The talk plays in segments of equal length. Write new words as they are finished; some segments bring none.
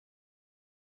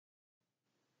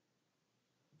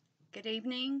Good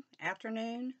evening,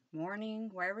 afternoon,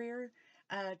 morning, wherever you're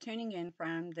tuning in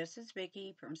from. This is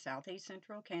Vicki from Southeast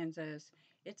Central Kansas.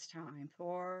 It's time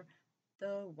for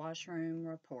the Washroom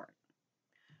Report.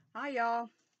 Hi, y'all.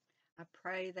 I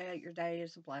pray that your day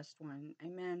is a blessed one.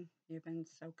 Amen. Even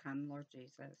so, come, Lord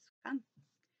Jesus. Come.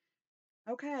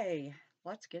 Okay,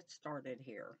 let's get started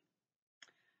here.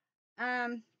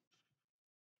 Um,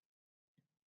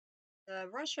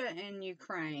 Russia and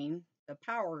Ukraine, the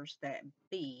powers that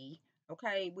be,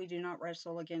 okay, we do not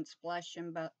wrestle against flesh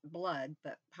and blood,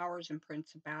 but powers and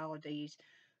principalities,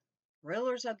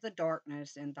 rulers of the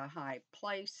darkness in the high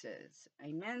places.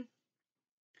 Amen.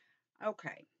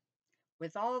 Okay,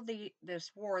 with all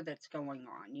this war that's going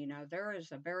on, there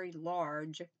is a very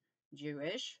large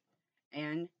Jewish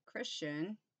and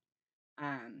Christian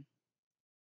um,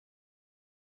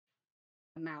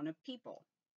 amount of people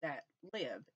that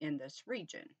live in this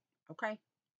region. Okay.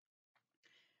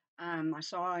 I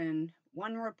saw in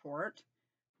one report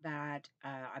that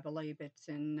I believe it's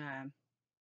in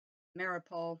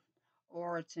Mariupol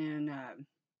or it's in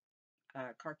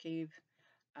Kharkiv.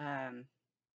 Um,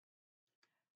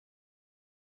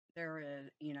 there is,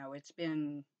 it's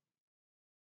been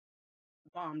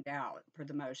bombed out for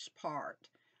the most part.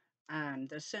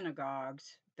 The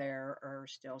synagogues there are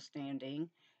still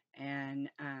standing, and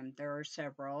there are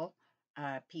several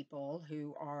people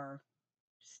who are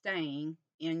staying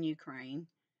in Ukraine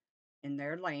in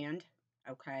their land,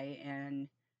 okay, and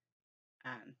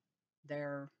um,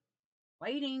 they're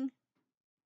waiting.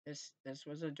 This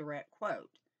was a direct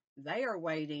quote. They are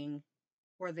waiting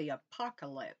for the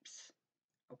apocalypse.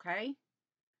 Okay.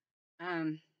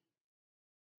 Um,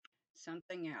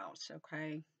 Something else.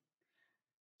 Okay.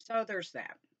 So there's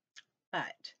that.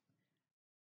 But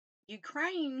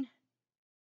Ukraine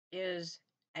is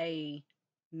a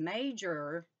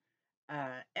major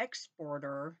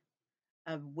exporter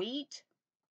of wheat,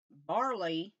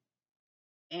 barley,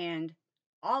 and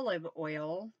olive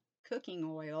oil, cooking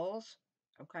oils.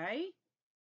 Okay.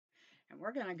 And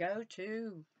we're going to go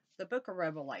to the book of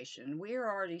Revelation. We are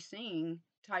already seeing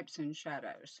types and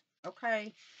shadows.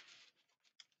 Okay.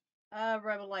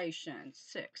 Revelation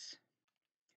 6,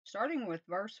 starting with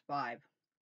verse 5.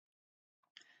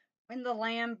 When the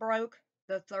Lamb broke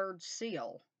the third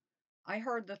seal, I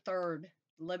heard the third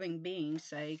living being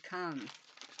say, "Come."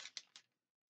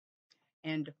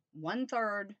 And one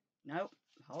third, nope,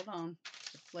 hold on,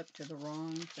 I flipped to the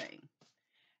wrong thing.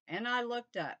 And I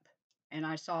looked up, and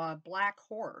I saw a black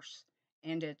horse,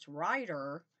 and its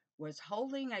rider was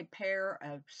holding a pair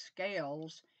of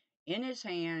scales in his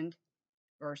hand.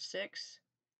 Verse 6.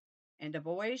 And a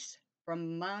voice from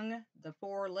among the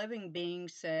four living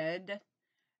beings said,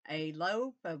 "A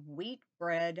loaf of wheat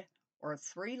bread or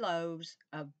 3 loaves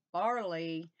of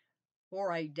barley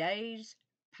for a day's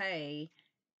pay,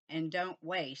 and don't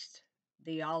waste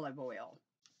the olive oil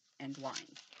and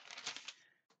wine."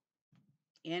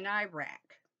 In Iraq,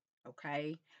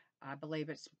 okay, I believe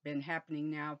it's been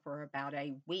happening now for about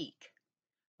a week,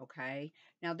 okay.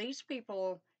 Now, these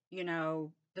people,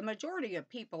 the majority of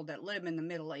people that live in the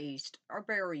Middle East are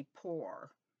very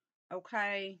poor,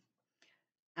 okay.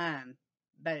 Um,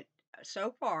 but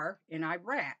so far in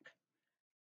Iraq,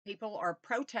 people are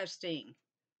protesting,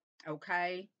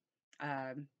 okay?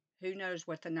 Um, who knows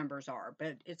what the numbers are,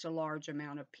 but it's a large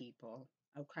amount of people,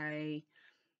 okay?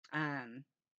 Um,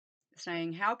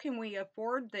 Saying, how can we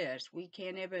afford this? We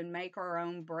can't even make our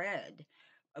own bread.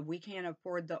 We can't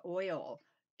afford the oil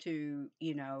to,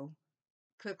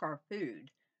 cook our food,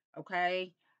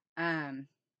 okay? Um,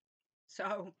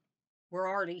 so we're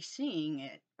already seeing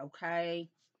it, okay?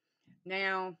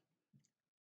 Now,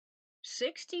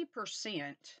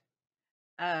 60%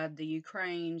 of the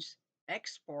Ukraine's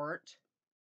export,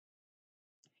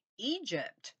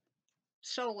 Egypt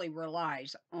solely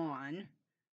relies on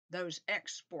those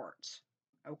exports.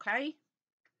 Okay?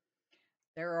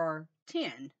 There are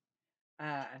 10,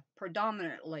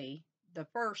 predominantly the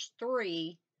first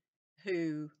three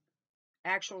who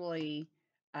actually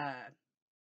uh,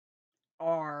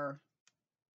 are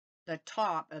the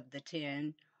top of the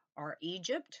 10 are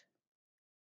Egypt,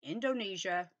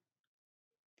 Indonesia,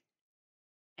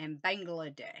 and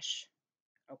Bangladesh.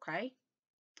 Okay?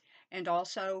 And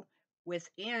also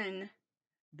within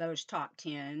those top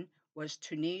 10 was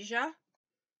Tunisia.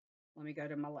 Let me go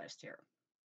to my list here.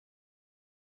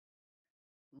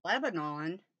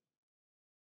 Lebanon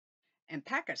and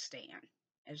Pakistan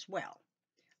as well.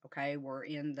 Okay, were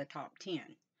in the top 10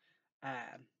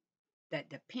 uh, that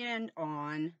depend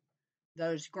on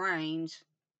those grains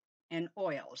and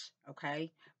oils.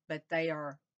 Okay, but they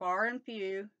are far and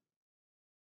few,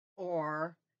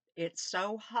 or it's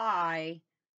so high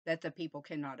that the people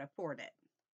cannot afford it.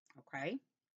 Okay?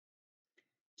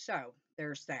 So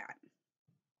there's that.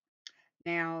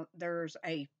 Now, there's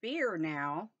a fear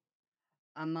now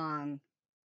among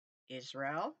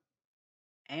Israel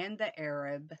and the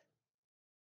Arab,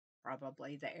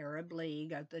 probably the Arab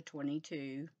League of the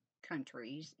 22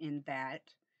 countries in that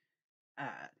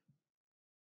uh,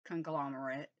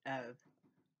 conglomerate of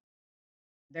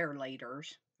their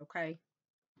leaders, okay?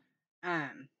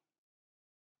 Um,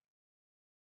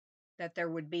 that there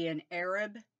would be an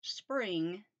Arab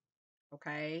Spring,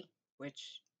 okay,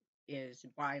 which is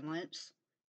violence,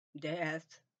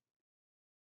 death,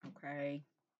 okay,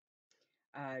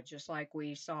 just like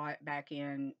we saw it back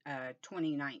in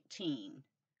 2019,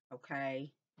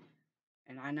 okay,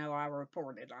 and I know I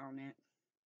reported on it.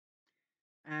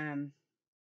 Um,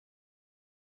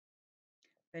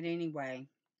 but anyway,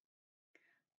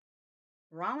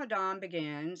 Ramadan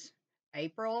begins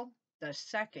April the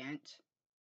 2nd,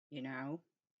 you know,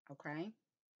 okay,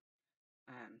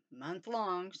 month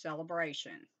long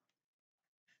celebration.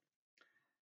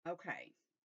 Okay,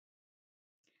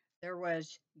 there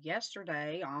was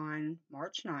yesterday on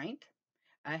March 9th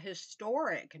a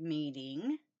historic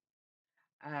meeting.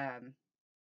 Um,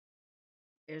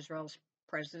 Israel's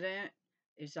President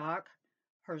Isaac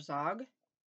Herzog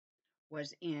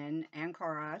was in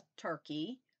Ankara,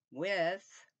 Turkey, with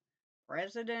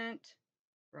President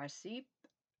Recep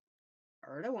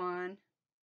Erdogan.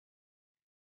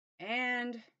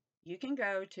 And you can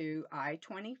go to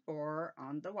I-24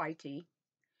 on the YT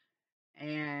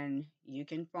and you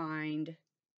can find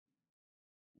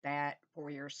that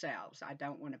for yourselves. I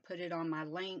don't want to put it on my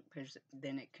link because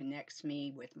then it connects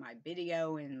me with my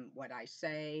video and what I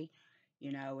say.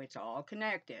 You know, it's all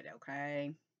connected,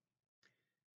 okay?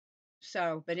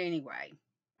 So, but anyway,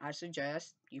 I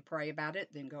suggest you pray about it,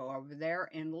 then go over there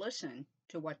and listen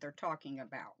to what they're talking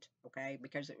about, okay?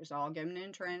 Because it was all given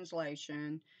in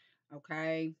translation,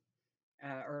 okay?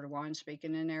 Erdogan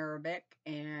speaking in Arabic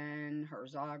and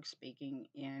Herzog speaking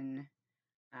in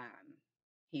um,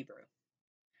 Hebrew.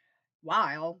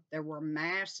 While there were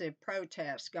massive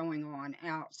protests going on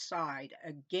outside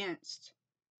against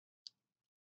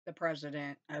the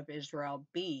president of Israel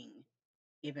being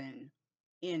even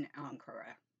in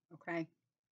Ankara, okay?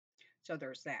 So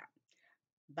there's that.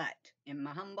 But in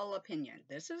my humble opinion,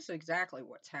 this is exactly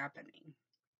what's happening.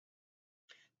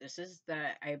 This is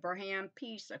the Abraham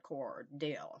Peace Accord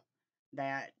deal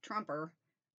that Trumper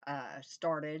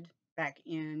started back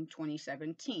in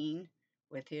 2017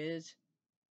 with his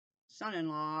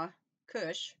son-in-law,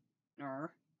 Kushner,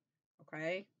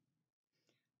 okay?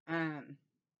 Um,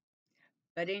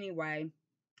 but anyway,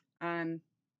 um,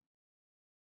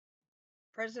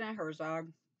 President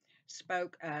Herzog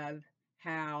spoke of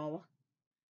how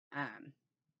um,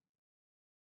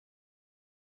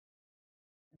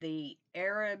 the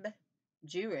Arab,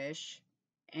 Jewish,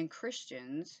 and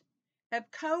Christians have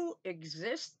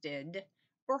coexisted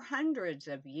for hundreds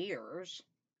of years.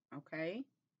 Okay.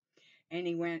 And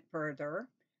he went further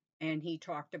and he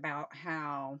talked about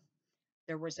how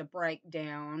there was a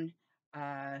breakdown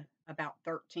about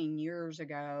 13 years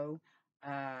ago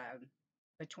uh,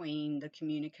 between the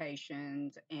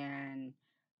communications and,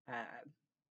 uh,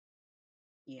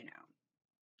 you know,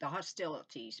 the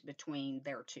hostilities between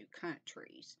their two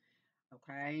countries.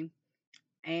 Okay.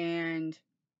 And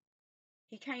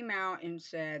he came out and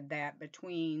said that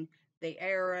between the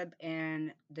Arab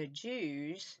and the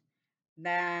Jews,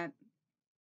 that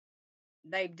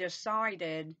they've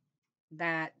decided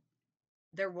that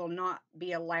there will not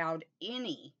be allowed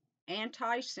any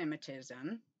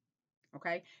anti-Semitism.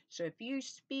 Okay, so if you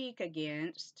speak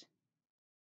against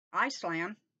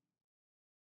Islam,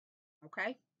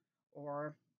 okay,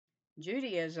 or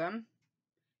Judaism,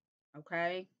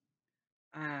 okay,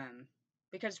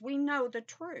 because we know the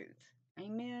truth.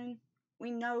 Amen.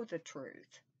 We know the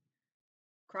truth.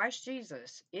 Christ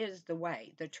Jesus is the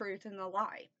way, the truth, and the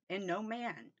life, and no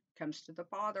man comes to the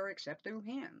Father except through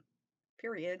him.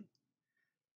 Period.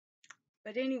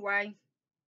 But anyway,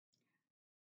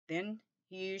 then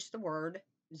he used the word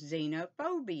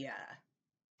xenophobia.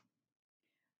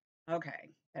 Okay,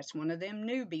 that's one of them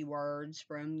newbie words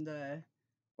from the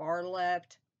far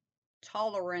left,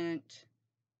 tolerant,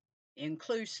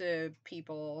 inclusive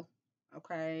people,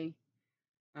 okay,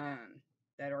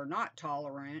 that are not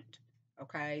tolerant.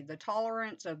 Okay, the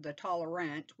tolerance of the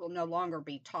tolerant will no longer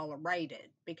be tolerated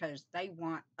because they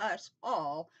want us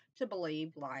all to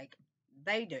believe like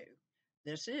they do.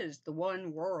 This is the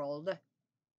one world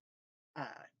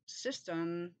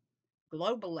system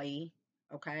globally.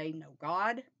 Okay, no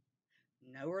God,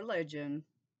 no religion,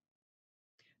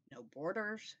 no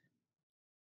borders.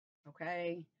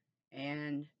 Okay,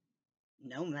 and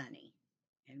no money.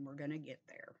 And we're going to get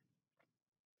there.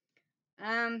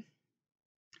 Um,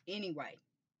 anyway,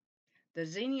 the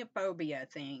xenophobia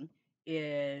thing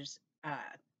is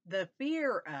the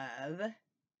fear of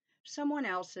someone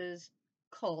else's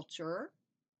culture,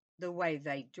 the way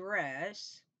they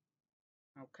dress,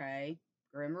 okay,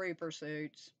 Grim Reaper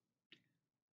suits,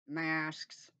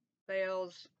 masks,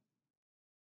 veils,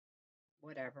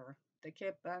 whatever, the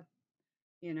kippah,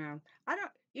 you know. I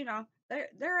don't,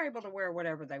 they're able to wear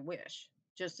whatever they wish,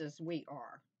 just as we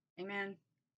are. Amen.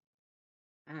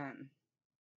 Um,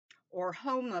 or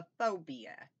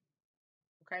homophobia,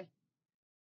 okay,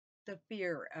 the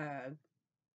fear of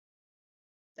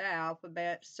the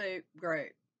alphabet soup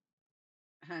group,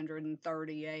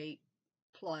 138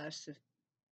 plus,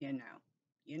 you know.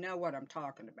 You know what I'm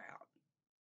talking about.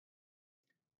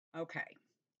 Okay,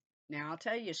 now I'll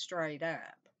tell you straight up,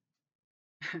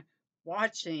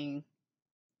 watching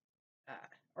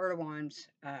Erdogan's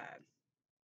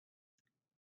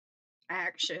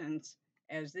actions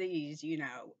as these,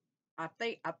 I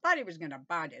thought he was going to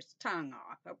bite his tongue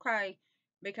off, okay?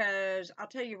 Because I'll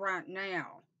tell you right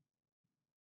now,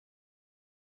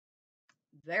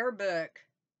 their book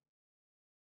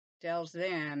tells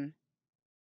them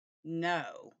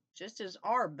no, just as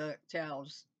our book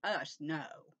tells us no,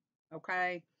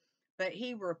 okay? But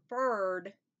he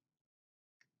referred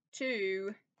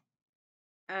to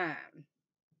um,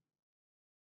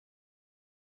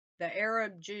 the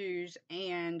Arab Jews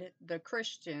and the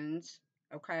Christians,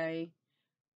 okay,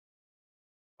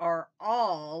 are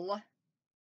all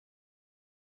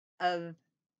of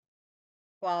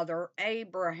Father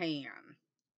Abraham,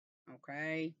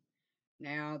 okay?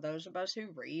 Now, those of us who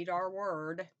read our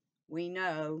word, we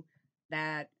know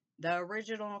that the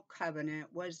original covenant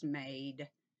was made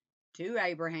to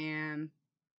Abraham,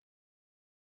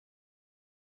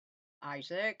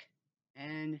 Isaac,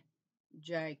 and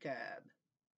Jacob.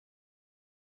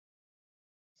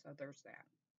 So there's that.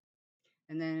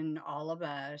 And then all of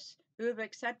us who have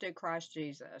accepted Christ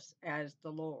Jesus as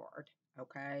the Lord,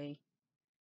 okay?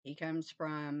 He comes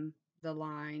from the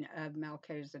line of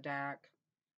Melchizedek,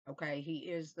 okay? He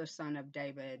is the son of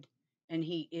David, and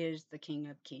he is the King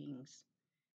of Kings,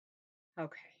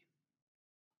 okay?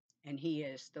 And he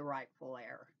is the rightful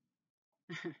heir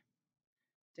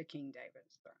to King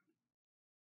David's throne.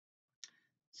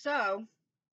 So,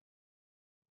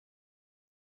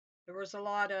 there was a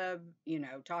lot of,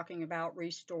 talking about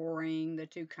restoring the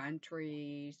two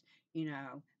countries,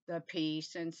 the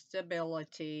peace and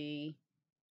stability,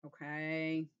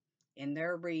 okay, in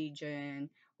their region,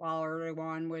 while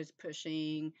Erdogan was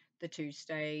pushing the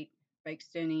two-state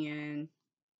Palestinian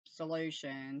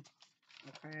solution,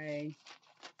 okay,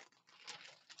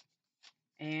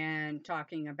 and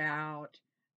talking about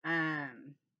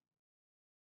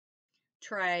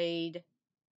trade,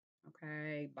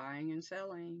 okay, buying and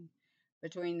selling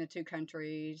between the two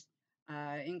countries,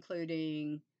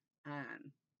 including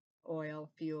um, oil,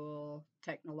 fuel,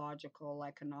 technological,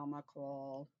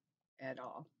 economical, et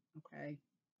al. Okay.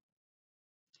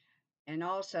 And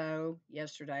also,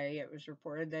 yesterday it was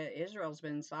reported that Israel's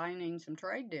been signing some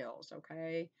trade deals,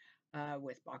 okay,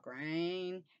 with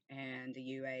Bahrain and the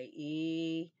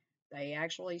UAE. They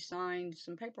actually signed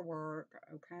some paperwork,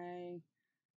 okay.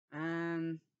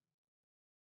 Um,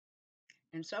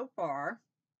 and so far,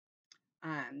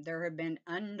 there have been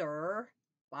under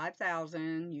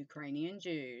 5,000 Ukrainian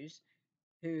Jews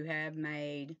who have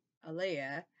made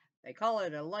Aliyah. They call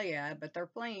it Aliyah, but they're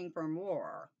fleeing from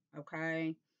war,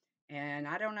 okay? And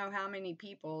I don't know how many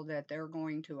people that they're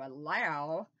going to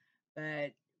allow,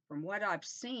 but from what I've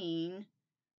seen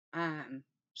um,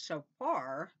 so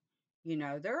far,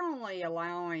 they're only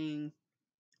allowing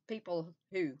people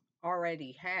who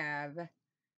already have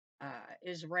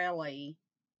Israeli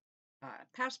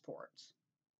passports.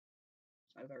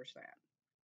 So there's that.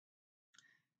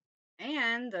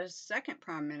 And the second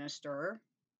prime minister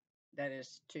that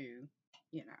is to,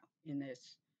 in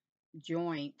this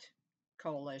joint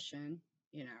coalition,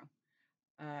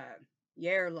 uh,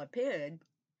 Yair Lapid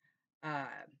uh,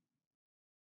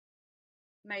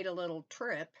 made a little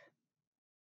trip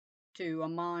to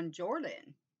Amman,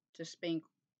 Jordan, to speak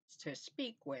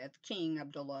with King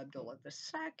Abdullah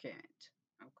II,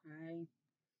 okay,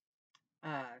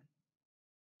 uh,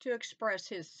 to express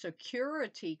his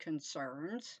security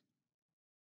concerns,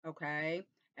 okay,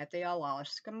 at the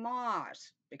Alaska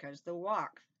Mosque because the Waqf,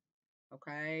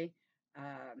 okay,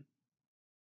 um,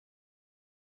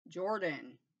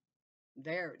 Jordan,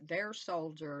 their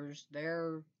soldiers,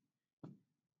 they're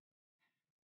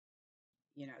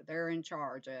in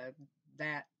charge of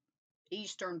that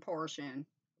eastern portion.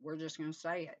 We're just going to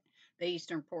say it, the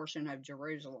eastern portion of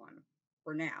Jerusalem.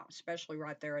 for now, especially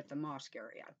right there at the mosque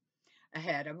area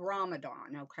ahead of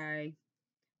Ramadan, okay?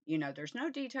 There's no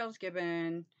details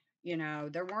given.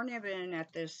 There weren't even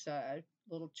at this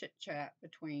little chit chat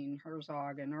between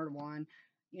Herzog and Erdogan.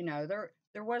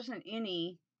 There wasn't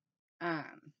any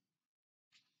um,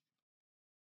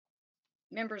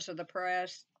 members of the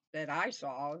press that I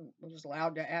saw was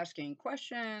allowed to ask any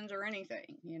questions or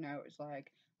anything. It's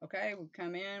like, okay, we've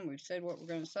come in, we've said what we're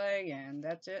going to say, and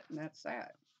that's it, and that's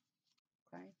that.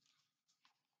 Okay.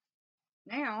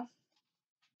 Now,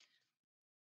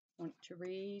 I want to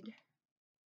read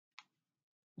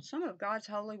some of God's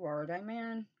holy word.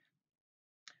 Amen.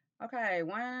 Okay,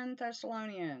 1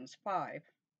 Thessalonians 5,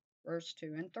 verse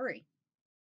 2 and 3.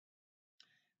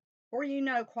 For you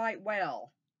know quite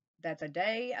well that the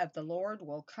day of the Lord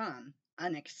will come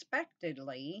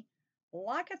unexpectedly,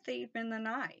 like a thief in the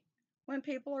night, when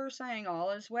people are saying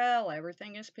all is well,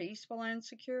 everything is peaceful and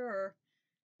secure.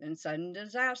 Then sudden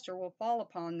disaster will fall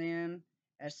upon them,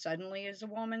 as suddenly as a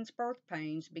woman's birth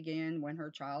pains begin when her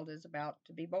child is about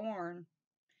to be born,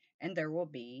 and there will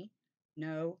be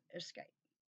no escape.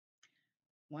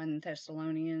 1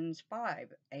 Thessalonians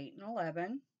 5, 8 and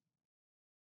 11.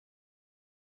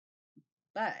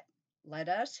 But let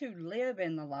us who live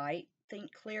in the light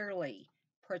think clearly,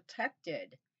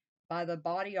 protected by the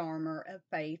body armor of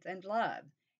faith and love,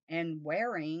 and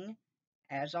wearing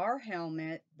as our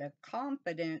helmet the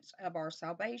confidence of our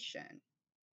salvation.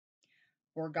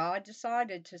 For God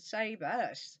decided to save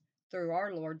us through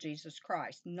our Lord Jesus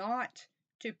Christ, not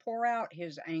to pour out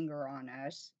his anger on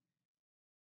us.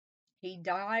 He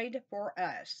died for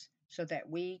us so that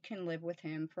we can live with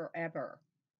him forever,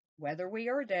 whether we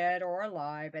are dead or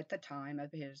alive at the time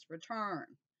of his return.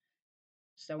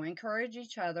 So encourage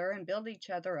each other and build each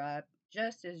other up,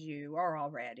 just as you are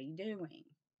already doing.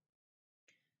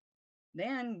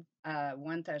 Then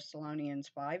 1 Thessalonians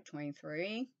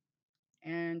 5:23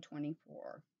 and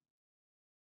 24.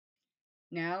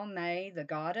 Now may the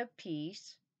God of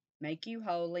peace make you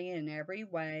holy in every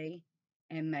way,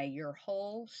 and may your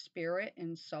whole spirit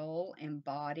and soul and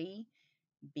body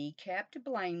be kept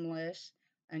blameless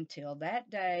until that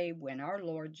day when our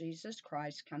Lord Jesus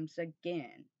Christ comes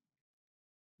again.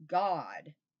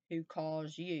 God, who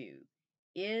calls you,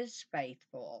 is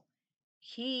faithful.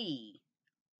 He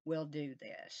will do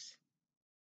this.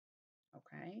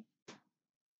 Okay?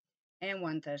 And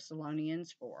 1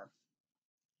 Thessalonians 4,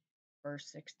 verse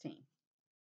 16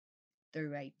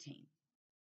 through 18.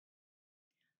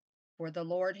 For the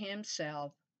Lord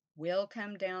himself will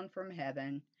come down from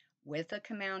heaven with a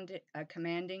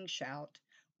commanding shout,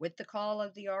 with the call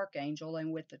of the archangel,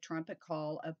 and with the trumpet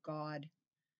call of God.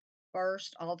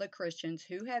 First, all the Christians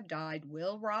who have died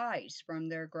will rise from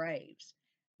their graves.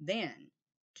 Then,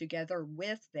 together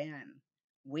with them,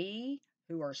 we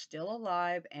who are still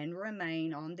alive and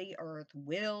remain on the earth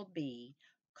will be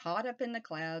caught up in the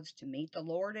clouds to meet the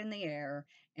Lord in the air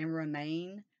and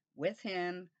remain with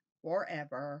him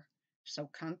forever. So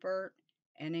comfort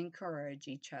and encourage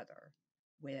each other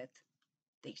with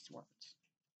these words.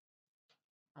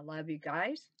 I love you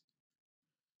guys.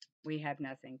 We have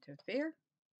nothing to fear.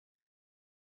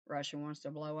 Russia wants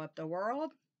to blow up the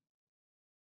world.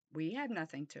 We have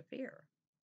nothing to fear.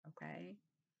 Okay?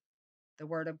 The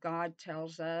Word of God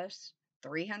tells us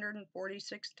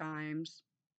 346 times,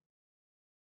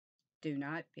 do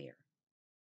not fear.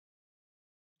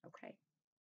 Okay?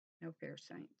 No fear,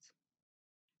 saints.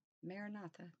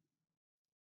 Maranatha.